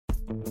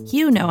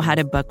You know how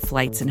to book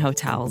flights and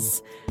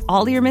hotels.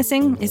 All you're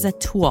missing is a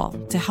tool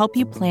to help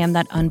you plan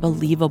that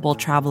unbelievable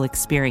travel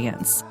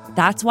experience.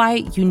 That's why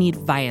you need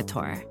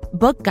Viator.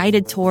 Book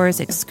guided tours,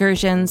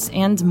 excursions,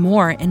 and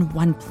more in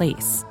one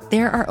place.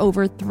 There are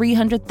over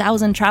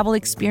 300,000 travel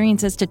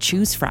experiences to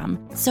choose from,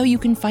 so you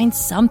can find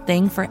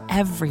something for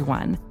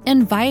everyone.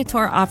 And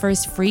Viator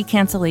offers free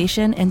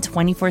cancellation and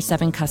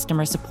 24/7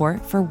 customer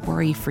support for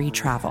worry-free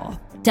travel.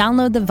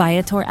 Download the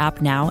Viator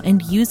app now and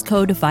use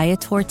code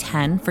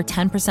Viator10 for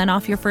 10%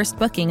 off your first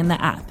booking in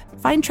the app.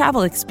 Find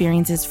travel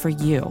experiences for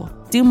you.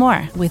 Do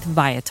more with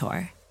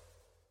Viator.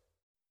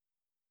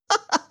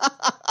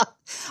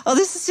 Oh,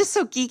 this is just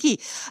so geeky.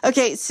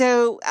 Okay,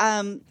 so...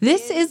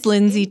 This is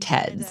Lindsay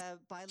Tedds.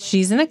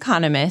 She's an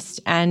economist,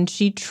 and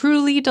she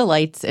truly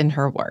delights in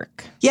her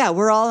work. Yeah,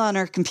 we're all on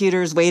our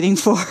computers waiting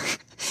for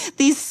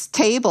these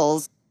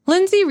tables.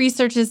 Lindsay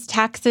researches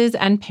taxes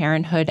and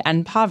parenthood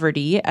and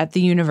poverty at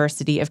the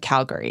University of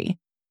Calgary.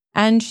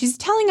 And she's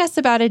telling us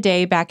about a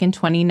day back in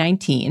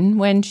 2019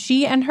 when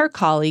she and her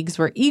colleagues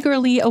were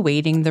eagerly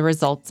awaiting the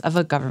results of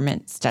a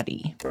government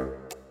study.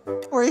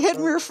 We're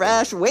hitting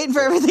refresh, waiting for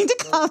everything to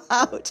come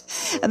out.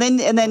 And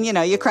then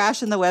you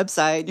crash in the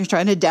website, you're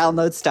trying to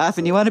download stuff,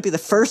 and you want to be the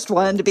first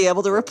one to be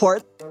able to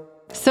report.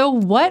 So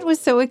what was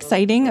so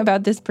exciting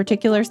about this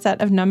particular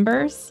set of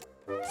numbers?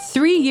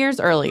 3 years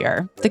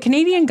earlier, the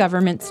Canadian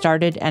government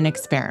started an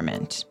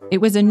experiment.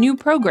 It was a new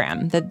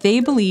program that they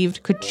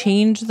believed could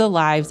change the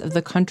lives of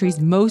the country's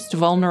most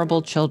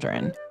vulnerable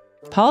children.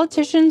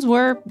 Politicians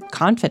were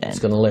confident. It's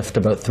going to lift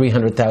about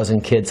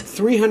 300,000 kids.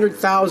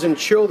 300,000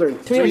 children.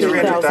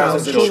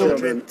 300,000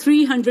 children.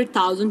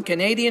 300,000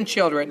 Canadian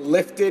children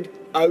lifted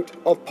out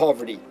of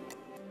poverty.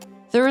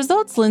 The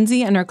results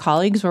Lindsay and her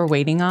colleagues were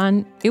waiting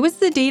on, it was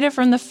the data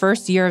from the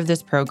first year of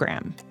this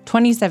program,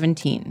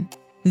 2017.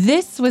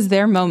 This was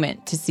their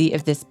moment to see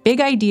if this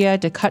big idea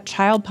to cut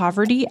child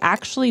poverty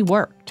actually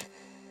worked.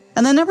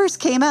 And the numbers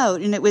came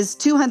out, and it was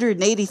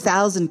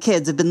 280,000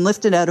 kids have been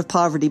lifted out of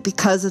poverty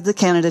because of the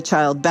Canada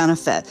Child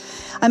Benefit.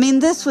 I mean,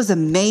 this was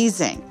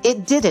amazing.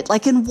 It did it,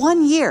 like in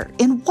 1 year.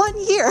 In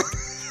 1 year,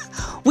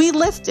 we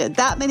lifted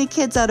that many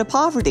kids out of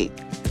poverty.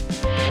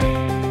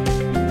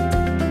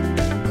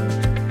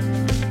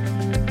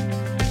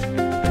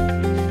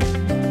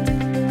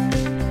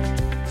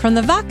 From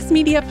the Vox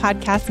Media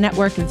Podcast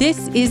Network,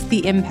 this is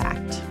The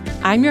Impact.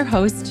 I'm your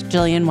host,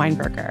 Jillian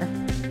Weinberger.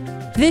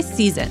 This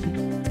season,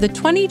 the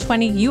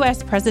 2020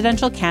 U.S.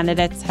 presidential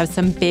candidates have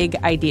some big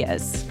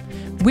ideas.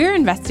 We're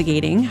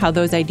investigating how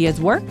those ideas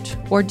worked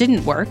or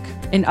didn't work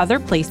in other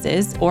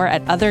places or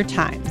at other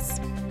times.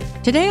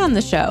 Today on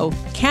the show,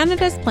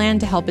 Canada's plan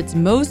to help its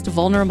most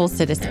vulnerable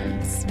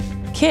citizens,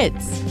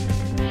 kids.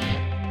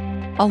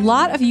 A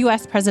lot of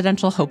U.S.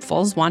 presidential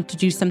hopefuls want to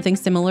do something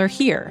similar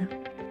here,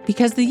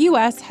 because the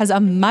U.S. has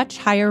a much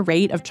higher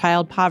rate of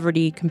child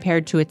poverty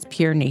compared to its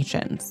peer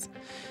nations.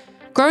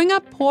 Growing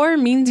up poor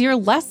means you're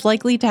less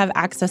likely to have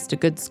access to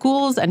good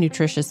schools and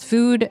nutritious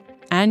food,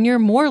 and you're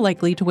more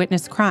likely to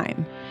witness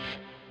crime.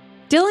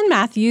 Dylan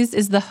Matthews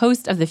is the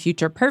host of the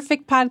Future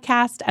Perfect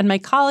podcast and my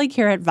colleague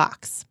here at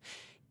Vox.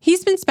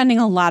 He's been spending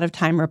a lot of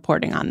time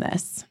reporting on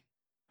this.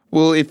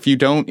 Well, if you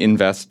don't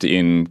invest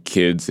in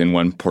kids in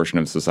one portion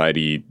of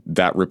society,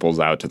 that ripples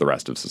out to the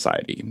rest of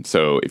society.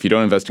 So if you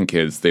don't invest in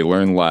kids, they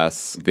learn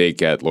less, they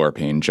get lower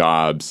paying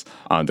jobs,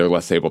 they're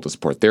less able to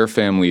support their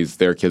families,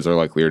 their kids are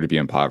likelier to be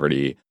in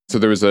poverty. So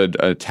there was an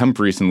attempt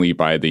recently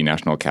by the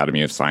National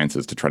Academy of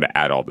Sciences to try to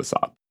add all this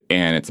up.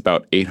 And it's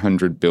about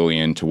 $800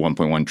 billion to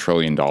 $1.1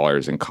 trillion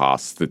in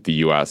costs that the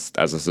U.S.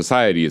 as a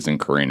society is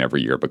incurring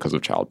every year because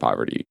of child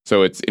poverty.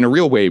 So it's in a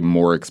real way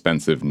more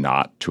expensive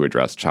not to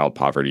address child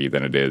poverty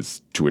than it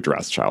is to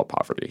address child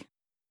poverty.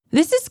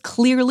 This is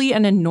clearly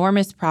an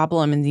enormous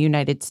problem in the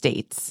United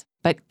States,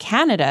 but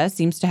Canada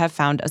seems to have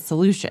found a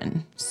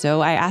solution. So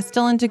I asked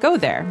Dylan to go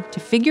there to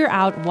figure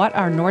out what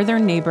our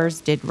northern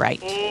neighbors did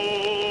right.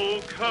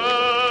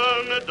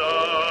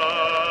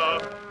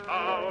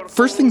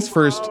 First things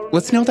first,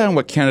 let's nail down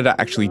what Canada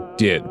actually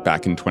did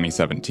back in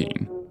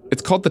 2017.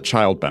 It's called the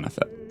Child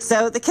Benefit.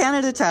 So the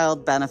Canada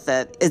Child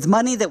Benefit is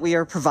money that we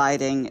are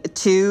providing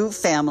to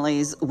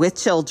families with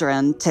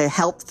children to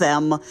help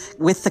them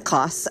with the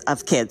costs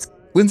of kids.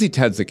 Lindsay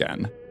Tedds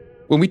again.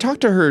 When we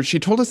talked to her, she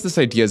told us this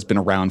idea has been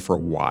around for a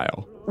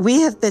while.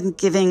 We have been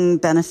giving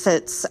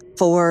benefits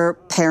for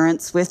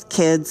parents with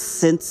kids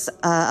since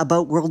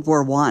about World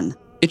War I.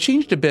 It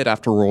changed a bit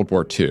after World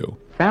War II.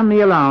 Family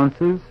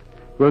allowances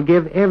will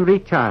give every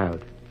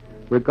child,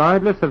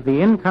 regardless of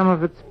the income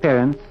of its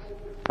parents,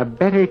 a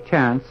better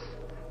chance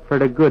for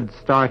a good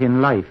start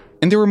in life.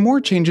 And there were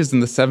more changes in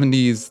the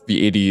 70s,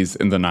 the 80s,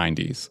 and the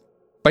 90s.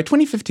 By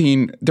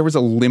 2015, there was a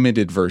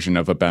limited version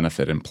of a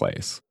benefit in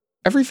place.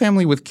 Every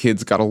family with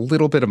kids got a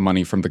little bit of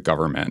money from the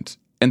government,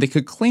 and they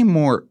could claim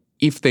more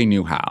if they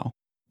knew how.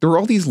 There were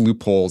all these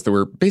loopholes that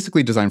were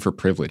basically designed for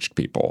privileged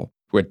people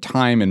who had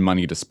time and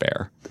money to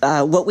spare.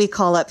 What we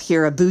call up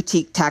here a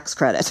boutique tax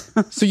credit.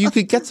 So you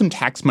could get some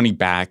tax money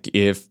back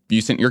if you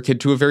sent your kid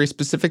to a very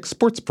specific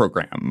sports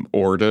program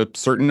or to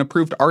certain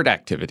approved art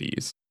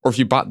activities. Or if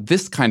you bought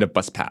this kind of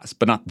bus pass,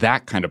 but not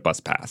that kind of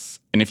bus pass.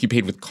 And if you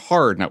paid with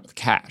card, not with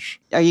cash.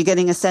 Are you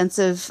getting a sense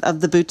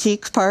of the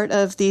boutique part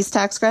of these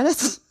tax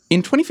credits?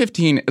 In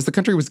 2015, as the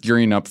country was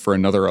gearing up for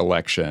another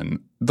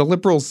election, the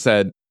Liberals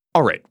said,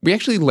 all right, we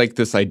actually like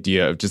this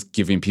idea of just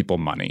giving people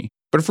money.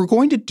 But if we're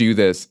going to do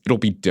this, it'll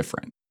be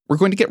different. We're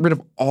going to get rid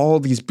of all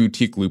these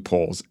boutique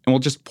loopholes, and we'll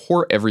just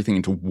pour everything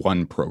into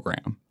one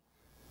program.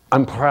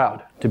 I'm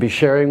proud to be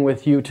sharing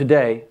with you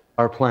today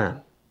our plan.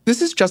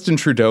 This is Justin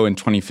Trudeau in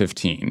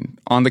 2015,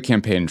 on the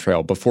campaign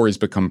trail before he's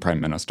become prime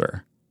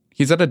minister.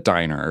 He's at a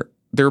diner.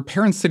 There are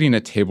parents sitting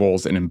at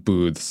tables and in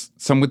booths,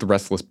 some with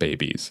restless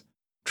babies.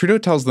 Trudeau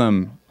tells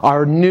them,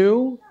 our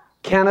new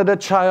Canada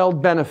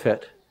Child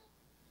Benefit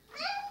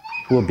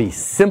will be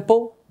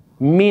simple,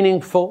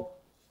 meaningful,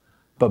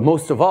 but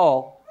most of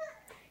all,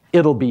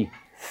 it'll be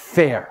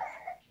fair.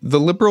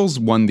 The Liberals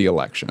won the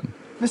election.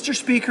 Mr.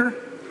 Speaker,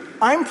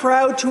 I'm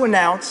proud to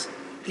announce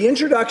the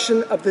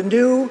introduction of the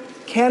new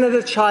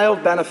Canada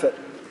Child Benefit.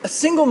 A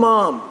single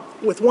mom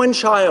with one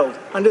child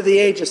under the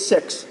age of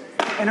 6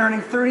 and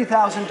earning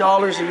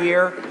 $30,000 a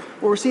year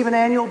will receive an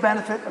annual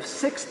benefit of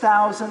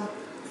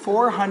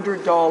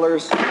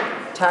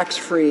 $6,400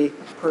 tax-free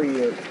per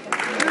year.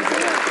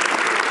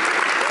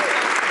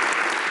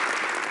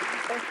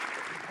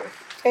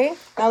 Okay,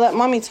 now let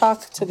mommy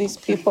talk to these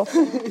people.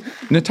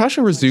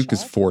 Natasha Razuk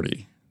is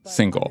 40,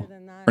 single,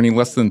 earning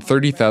less than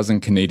 30,000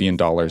 Canadian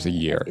dollars a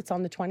year. It's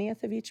on the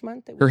 20th of each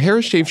month. Her hair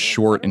is shaved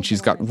short and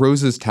she's got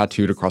roses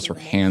tattooed across her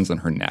hands and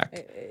her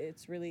neck.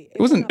 It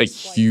wasn't a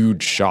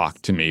huge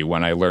shock to me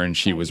when I learned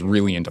she was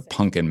really into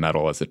punk and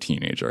metal as a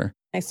teenager.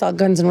 I saw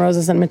Guns N'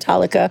 Roses and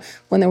Metallica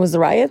when there was the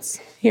riots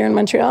here in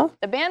Montreal.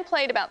 The band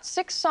played about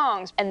 6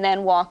 songs and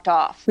then walked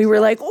off. We were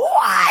like,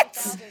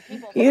 what?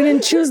 You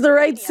didn't choose the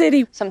right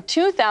city. Some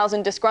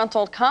 2,000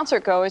 disgruntled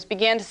concertgoers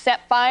began to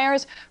set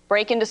fires,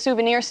 break into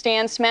souvenir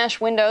stands, smash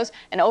windows,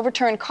 and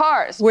overturn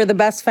cars. We're the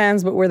best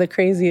fans, but we're the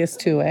craziest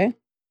too, eh?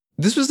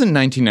 This was in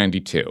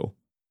 1992.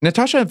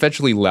 Natasha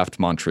eventually left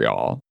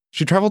Montreal.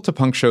 She traveled to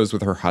punk shows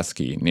with her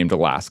husky named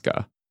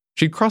Alaska.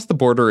 She'd crossed the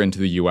border into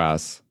the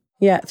U.S.,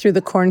 yeah, through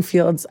the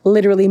cornfields,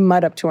 literally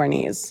mud up to our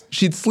knees.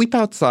 She'd sleep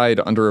outside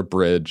under a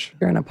bridge.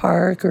 Or in a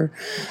park or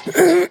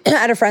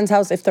at a friend's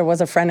house if there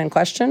was a friend in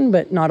question,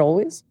 but not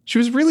always. She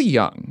was really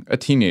young, a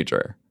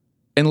teenager.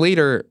 And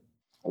later...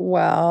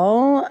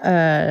 Well,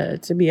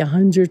 to be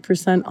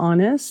 100%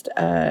 honest,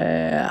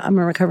 I'm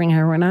a recovering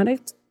heroin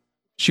addict.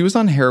 She was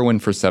on heroin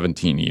for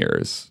 17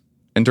 years.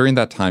 And during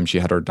that time,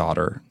 she had her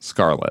daughter,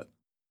 Scarlett.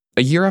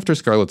 A year after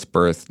Scarlett's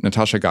birth,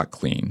 Natasha got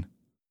clean.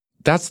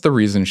 That's the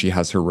reason she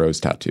has her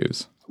rose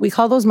tattoos. We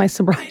call those my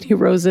sobriety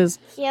roses.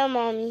 Yeah,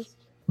 Mommy.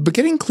 But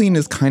getting clean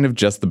is kind of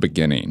just the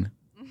beginning.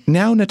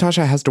 Now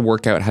Natasha has to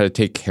work out how to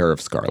take care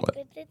of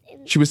Scarlett.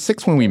 She was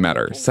 6 when we met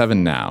her,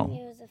 7 now.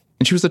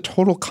 And she was a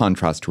total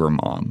contrast to her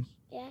mom.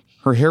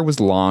 Her hair was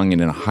long and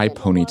in a high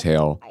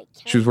ponytail.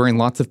 She was wearing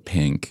lots of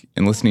pink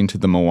and listening to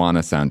the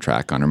Moana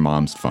soundtrack on her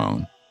mom's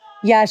phone.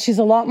 Yeah, she's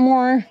a lot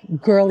more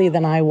girly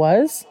than I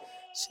was.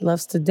 She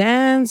loves to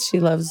dance, she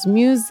loves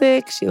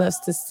music, she loves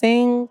to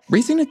sing.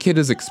 Raising a kid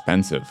is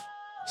expensive.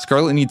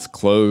 Scarlett needs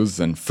clothes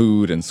and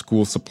food and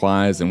school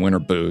supplies and winter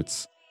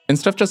boots, and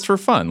stuff just for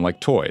fun, like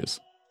toys.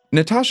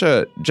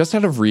 Natasha, just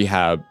out of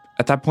rehab,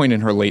 at that point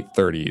in her late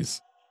 30s,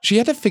 she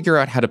had to figure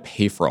out how to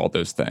pay for all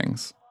those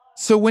things.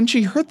 So when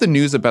she heard the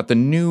news about the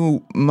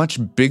new, much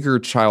bigger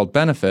child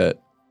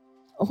benefit...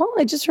 Well,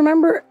 I just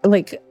remember,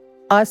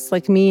 us,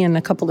 me and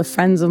a couple of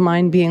friends of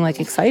mine being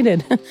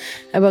excited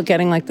about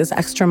getting this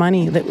extra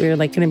money that we were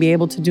going to be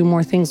able to do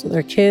more things with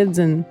our kids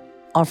and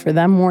offer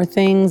them more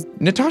things.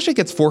 Natasha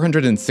gets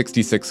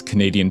 466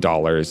 Canadian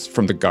dollars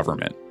from the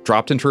government,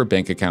 dropped into her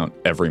bank account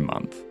every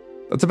month.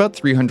 That's about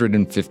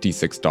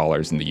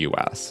 $356 in the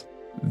US.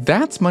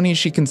 That's money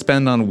she can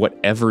spend on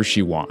whatever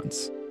she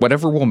wants,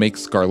 whatever will make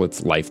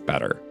Scarlett's life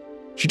better.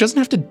 She doesn't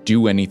have to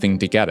do anything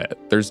to get it.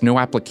 There's no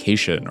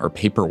application or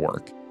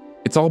paperwork.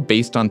 It's all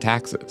based on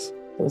taxes.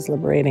 It was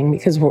liberating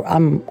because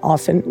I'm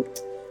often,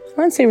 I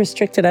wouldn't say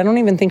restricted. I don't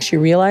even think she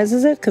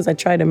realizes it because I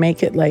try to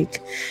make it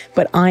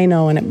but I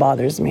know and it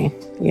bothers me,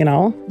 you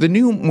know? The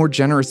new, more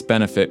generous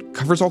benefit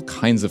covers all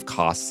kinds of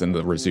costs in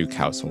the Razuk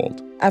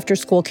household. After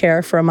school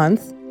care for a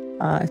month.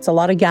 It's a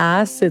lot of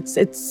gas. It's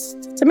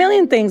a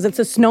million things. It's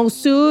a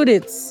snowsuit.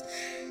 It's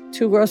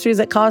 2 groceries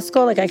at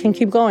Costco. I can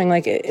keep going.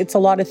 It's a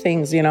lot of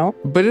things, you know?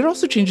 But it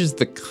also changes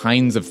the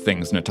kinds of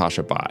things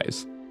Natasha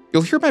buys.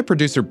 You'll hear my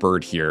producer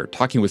Bird here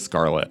talking with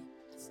Scarlett.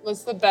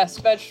 What's the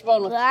best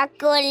vegetable?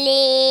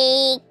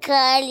 Broccoli,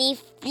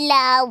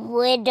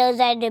 cauliflower, those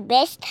are the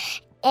best.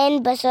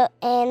 And basil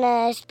and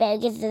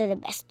asparagus are the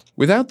best.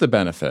 Without the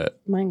benefit...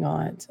 My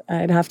God,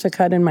 I'd have to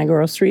cut in my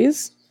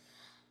groceries.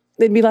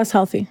 They'd be less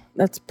healthy.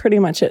 That's pretty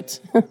much it.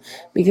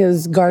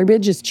 Because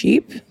garbage is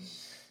cheap.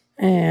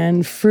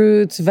 And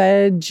fruits,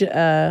 veg,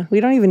 we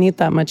don't even eat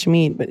that much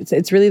meat. But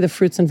it's really the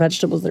fruits and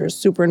vegetables that are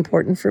super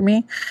important for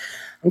me.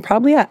 And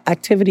probably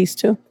activities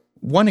too.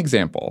 One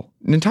example,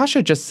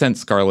 Natasha just sent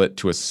Scarlett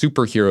to a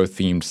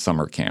superhero-themed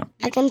summer camp.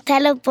 I can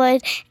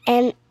teleport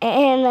and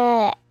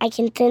I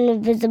can turn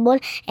invisible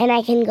and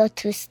I can go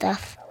through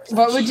stuff.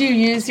 What would you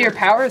use your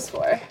powers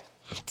for?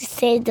 To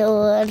save the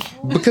world.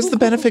 Because the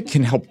benefit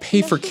can help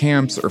pay for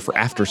camps or for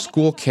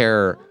after-school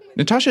care,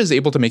 Natasha is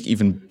able to make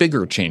even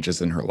bigger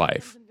changes in her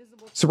life.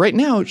 So right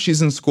now,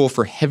 she's in school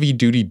for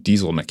heavy-duty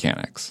diesel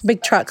mechanics.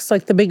 Big trucks,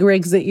 like the big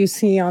rigs that you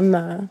see on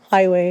the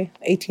highway,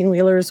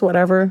 18-wheelers,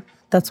 whatever.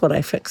 That's what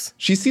I fix.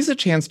 She sees a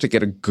chance to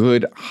get a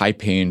good,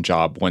 high-paying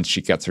job once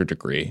she gets her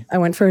degree. I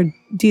went for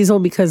diesel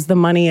because the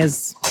money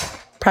is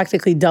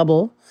practically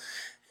double.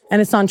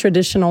 And it's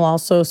non-traditional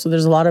also, so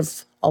there's a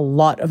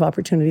lot of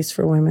opportunities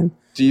for women.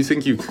 Do you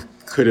think you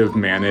could have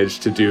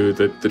managed to do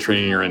the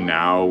training you're in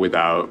now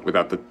without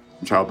the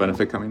child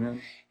benefit coming in?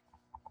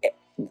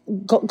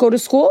 Go to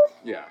school?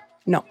 Yeah.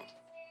 No.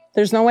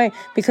 There's no way,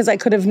 because I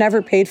could have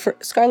never paid for...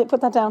 Scarlett,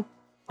 put that down.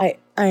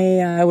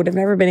 I would have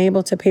never been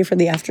able to pay for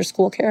the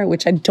after-school care,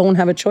 which I don't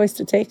have a choice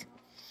to take.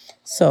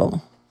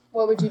 So...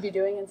 What would you be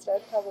doing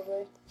instead,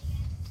 probably?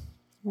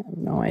 I have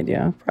no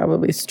idea.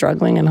 Probably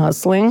struggling and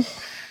hustling,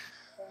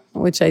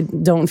 which I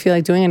don't feel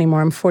like doing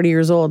anymore. I'm 40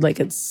 years old. Like,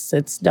 it's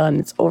done.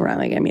 It's over.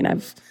 Like, I mean,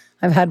 I've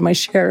had my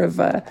share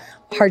of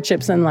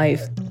hardships in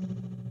life.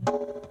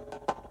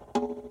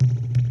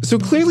 So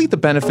clearly the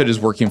benefit is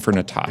working for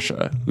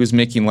Natasha, who's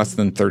making less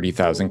than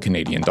 30,000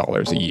 Canadian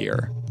dollars a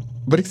year.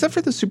 But except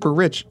for the super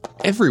rich,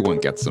 everyone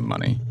gets some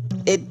money.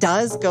 It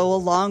does go a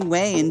long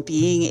way in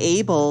being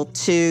able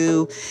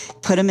to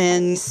put them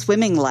in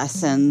swimming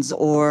lessons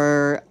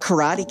or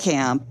karate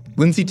camp.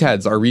 Lindsay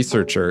Tedds, our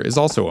researcher, is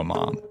also a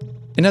mom.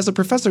 And as a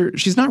professor,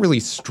 she's not really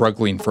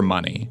struggling for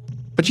money,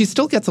 but she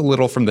still gets a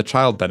little from the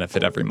child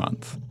benefit every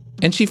month.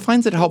 And she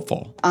finds it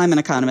helpful. I'm an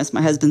economist.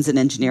 My husband's an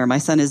engineer. My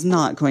son is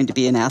not going to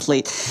be an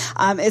athlete.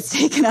 It's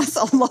taken us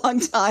a long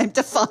time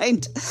to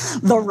find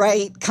the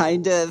right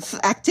kind of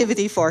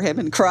activity for him,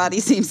 and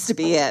karate seems to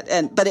be it.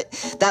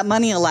 But that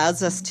money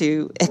allows us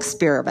to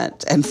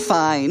experiment and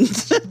find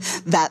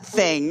that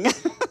thing.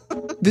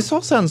 This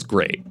all sounds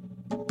great,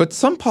 but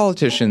some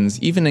politicians,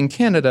 even in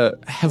Canada,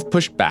 have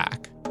pushed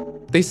back.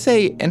 They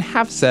say, and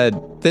have said,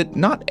 that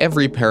not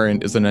every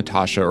parent is a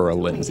Natasha or a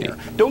Lindsay.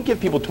 Don't give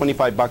people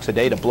 $25 a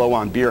day to blow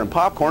on beer and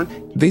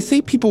popcorn. They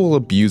say people will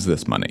abuse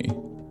this money,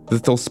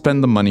 that they'll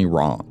spend the money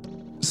wrong.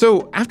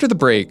 So after the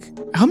break,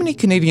 how many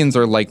Canadians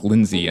are like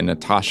Lindsay and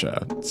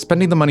Natasha,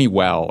 spending the money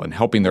well and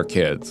helping their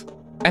kids?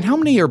 And how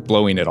many are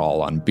blowing it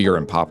all on beer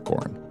and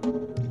popcorn?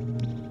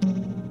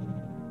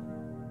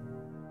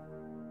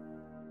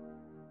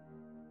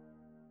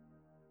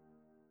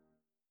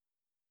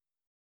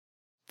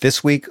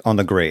 This week on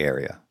The Gray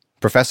Area,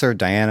 Professor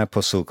Diana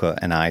Pasulka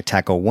and I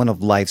tackle one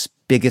of life's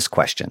biggest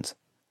questions.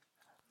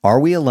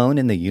 Are we alone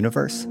in the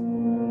universe?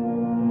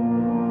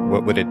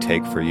 What would it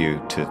take for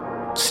you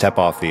to step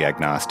off the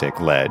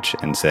agnostic ledge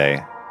and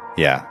say,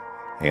 yeah,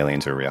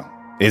 aliens are real?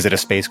 Is it a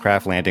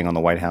spacecraft landing on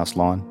the White House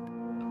lawn?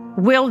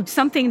 Well,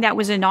 something that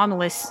was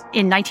anomalous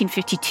in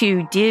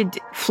 1952 did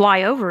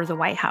fly over the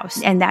White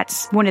House, and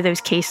that's one of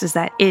those cases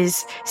that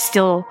is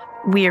still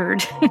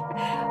weird.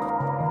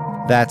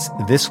 That's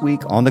This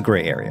Week on The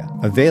Gray Area,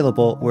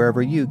 available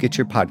wherever you get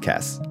your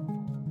podcasts.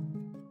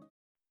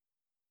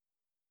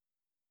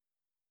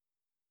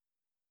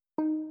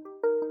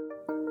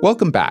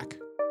 Welcome back.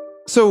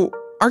 So,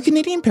 are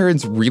Canadian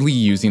parents really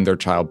using their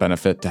child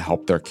benefit to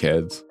help their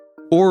kids?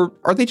 Or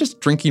are they just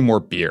drinking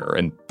more beer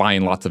and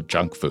buying lots of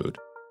junk food?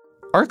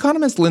 Our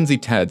economist Lindsay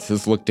Tedds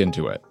has looked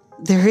into it.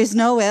 There is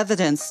no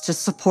evidence to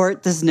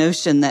support this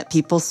notion that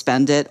people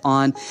spend it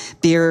on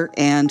beer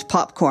and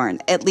popcorn,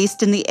 at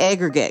least in the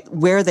aggregate.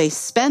 Where they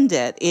spend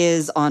it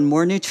is on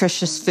more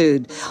nutritious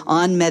food,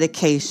 on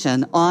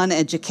medication, on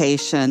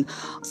education,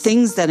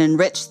 things that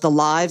enrich the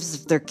lives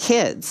of their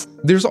kids.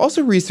 There's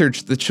also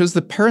research that shows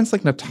that parents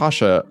like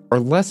Natasha are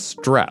less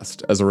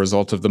stressed as a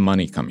result of the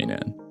money coming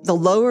in. The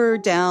lower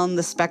down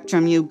the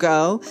spectrum you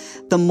go,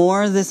 the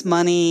more this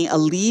money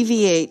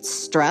alleviates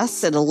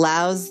stress. It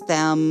allows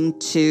them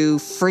to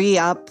free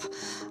up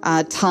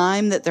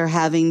time that they're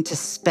having to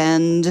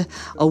spend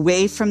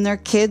away from their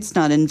kids,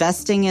 not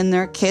investing in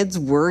their kids,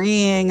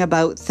 worrying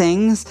about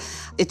things.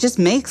 It just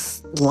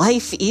makes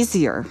life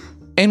easier.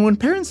 And when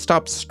parents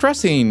stop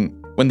stressing,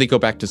 when they go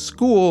back to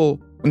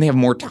school, when they have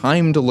more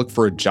time to look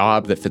for a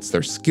job that fits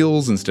their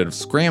skills instead of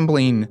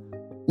scrambling,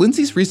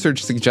 Lindsay's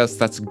research suggests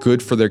that's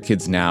good for their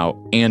kids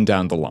now and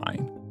down the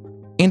line.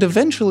 And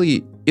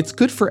eventually, it's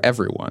good for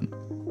everyone.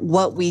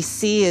 What we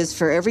see is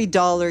for every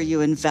dollar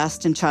you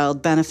invest in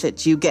child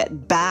benefits, you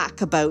get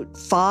back about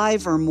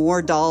 $5 or more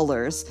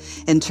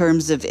in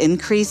terms of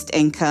increased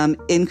income,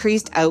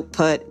 increased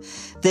output.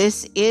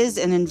 This is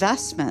an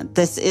investment.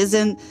 This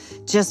isn't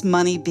just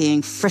money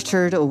being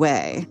frittered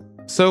away.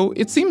 So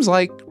it seems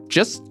like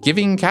just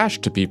giving cash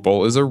to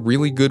people is a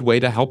really good way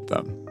to help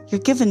them.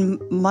 You're giving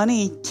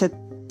money to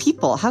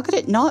people. How could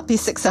it not be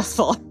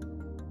successful?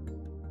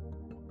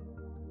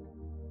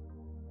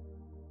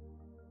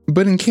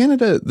 But in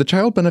Canada, the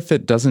child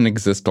benefit doesn't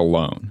exist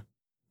alone.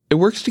 It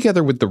works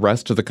together with the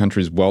rest of the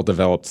country's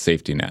well-developed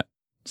safety net,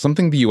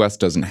 something the U.S.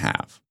 doesn't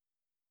have.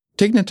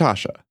 Take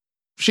Natasha.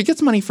 She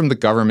gets money from the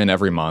government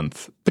every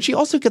month, but she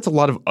also gets a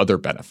lot of other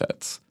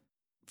benefits.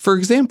 For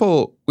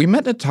example, we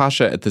met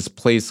Natasha at this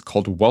place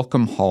called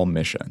Welcome Hall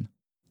Mission.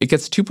 It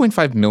gets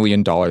 $2.5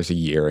 million a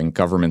year in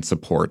government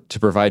support to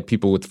provide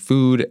people with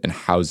food and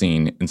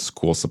housing and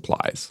school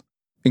supplies,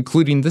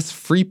 including this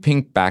free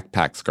pink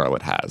backpack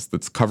Scarlett has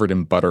that's covered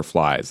in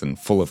butterflies and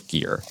full of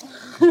gear.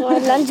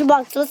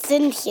 Lunchbox, what's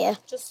in here?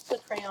 Just the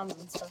crayons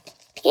and stuff.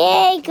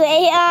 Yay,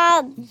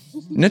 crayon!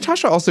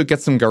 Natasha also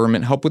gets some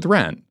government help with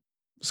rent.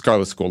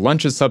 Scarlett's school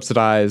lunch is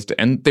subsidized,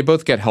 and they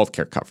both get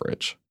healthcare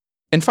coverage.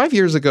 And 5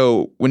 years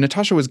ago, when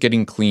Natasha was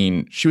getting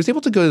clean, she was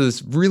able to go to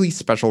this really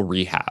special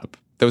rehab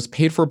that was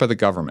paid for by the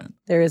government.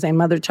 There is a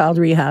mother-child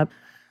rehab,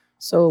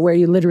 so where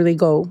you literally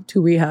go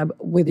to rehab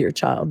with your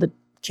child. The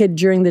kid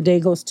during the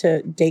day goes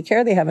to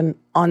daycare. They have an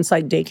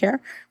on-site daycare,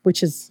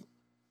 which is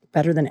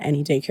better than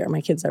any daycare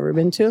my kid's ever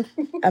been to.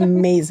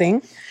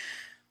 Amazing.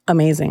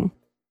 Amazing.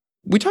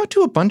 We talked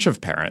to a bunch of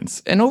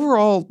parents, and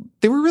overall,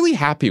 they were really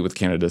happy with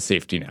Canada's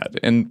safety net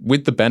and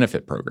with the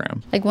benefit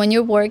program. Like when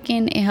you're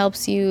working, it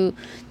helps you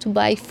to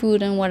buy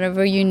food and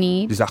whatever you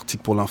need.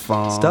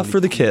 Stuff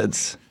for the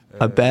kids.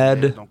 A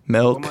bed,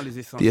 milk,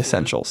 the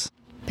essentials.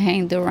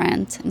 Paying the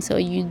rent, and so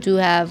you do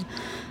have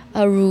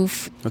a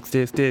roof.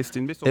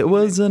 It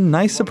was a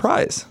nice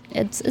surprise.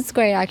 It's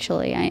great,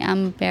 actually.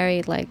 I'm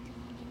very,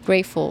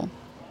 grateful.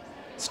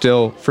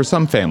 Still, for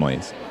some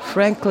families,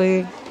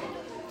 frankly,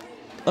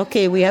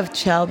 okay, we have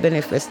child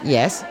benefits,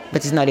 yes,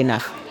 but it's not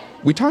enough.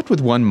 We talked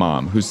with one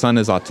mom whose son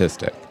is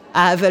autistic.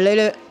 I have a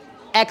little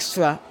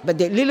extra, but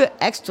the little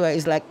extra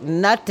is like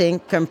nothing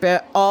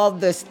compared all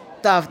the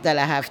stuff that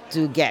I have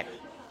to get.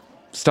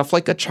 Stuff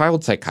like a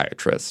child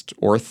psychiatrist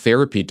or a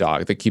therapy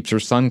dog that keeps her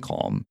son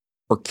calm,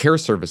 or care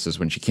services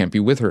when she can't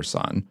be with her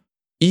son.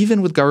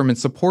 Even with government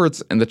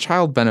supports and the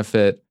child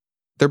benefit,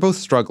 they're both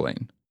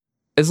struggling.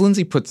 As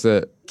Lindsay puts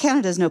it,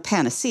 Canada's no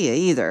panacea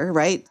either,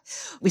 right?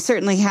 We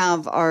certainly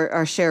have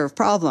our share of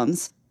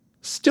problems.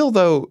 Still,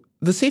 though,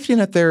 the safety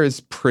net there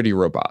is pretty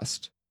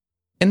robust.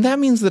 And that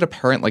means that a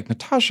parent like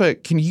Natasha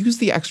can use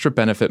the extra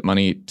benefit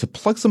money to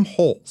plug some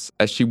holes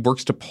as she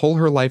works to pull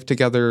her life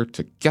together,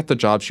 to get the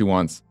job she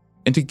wants,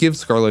 and to give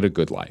Scarlett a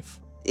good life.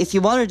 If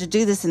you wanted to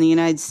do this in the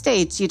United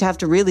States, you'd have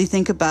to really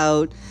think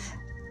about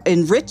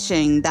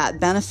enriching that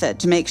benefit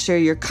to make sure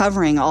you're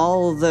covering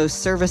all of those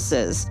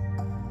services.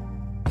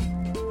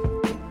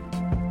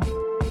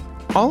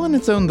 All on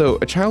its own, though,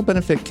 a child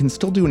benefit can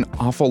still do an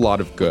awful lot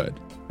of good.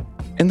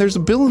 And there's a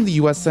bill in the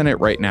U.S. Senate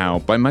right now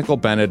by Michael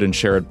Bennet and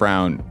Sherrod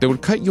Brown that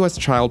would cut U.S.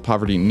 child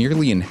poverty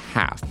nearly in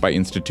half by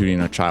instituting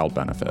a child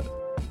benefit.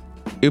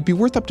 It would be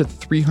worth up to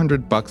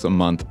 $300 a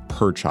month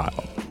per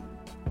child.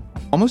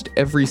 Almost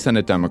every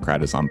Senate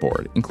Democrat is on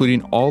board,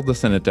 including all the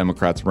Senate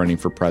Democrats running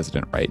for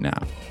president right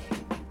now.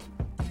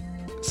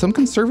 Some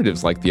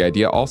conservatives like the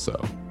idea also.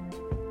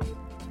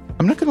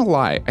 I'm not going to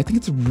lie, I think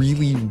it's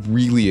really,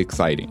 really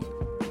exciting.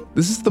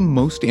 This is the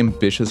most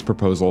ambitious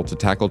proposal to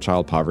tackle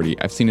child poverty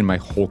I've seen in my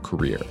whole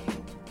career.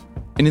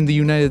 And in the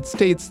United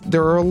States,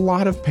 there are a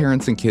lot of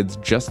parents and kids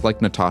just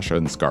like Natasha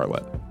and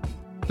Scarlett.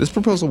 This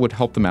proposal would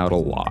help them out a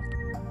lot.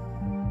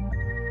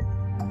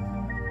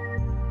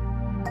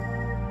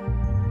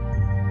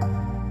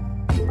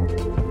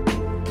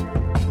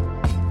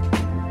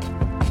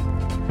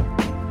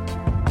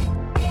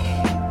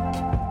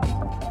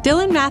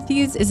 Dylan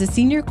Matthews is a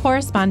senior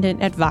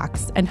correspondent at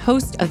Vox and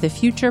host of the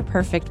Future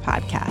Perfect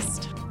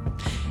podcast.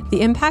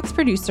 The Impact's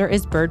producer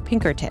is Bird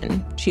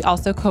Pinkerton. She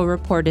also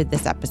co-reported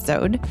this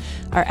episode.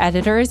 Our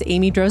editor is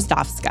Amy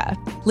Drozdowska.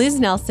 Liz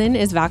Nelson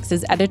is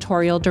Vox's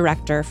editorial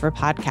director for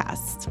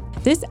podcasts.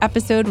 This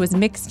episode was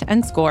mixed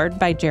and scored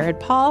by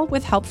Jared Paul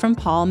with help from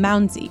Paul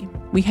Mounsey.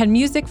 We had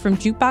music from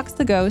Jukebox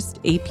the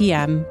Ghost,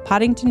 APM,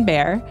 Poddington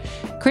Bear,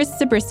 Chris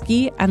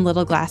Zabriskie, and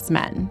Little Glass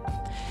Men.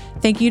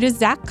 Thank you to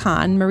Zach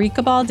Kahn,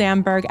 Marika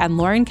Ball-Damberg, and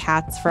Lauren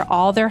Katz for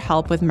all their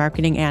help with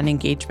marketing and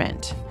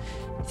engagement.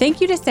 Thank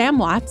you to Sam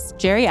Watts,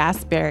 Jerry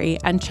Asbury,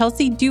 and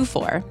Chelsea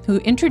Dufour, who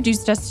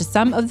introduced us to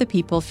some of the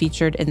people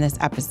featured in this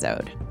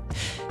episode.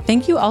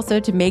 Thank you also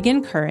to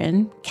Megan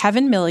Curran,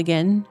 Kevin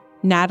Milligan,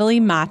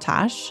 Natalie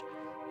Matash,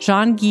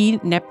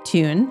 Jean-Guy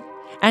Neptune,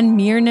 and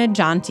Mirna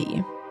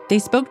Janti. They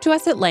spoke to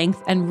us at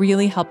length and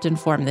really helped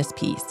inform this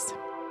piece.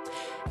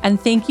 And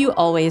thank you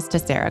always to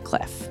Sarah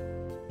Cliff.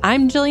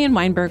 I'm Jillian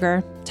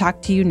Weinberger.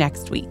 Talk to you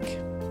next week.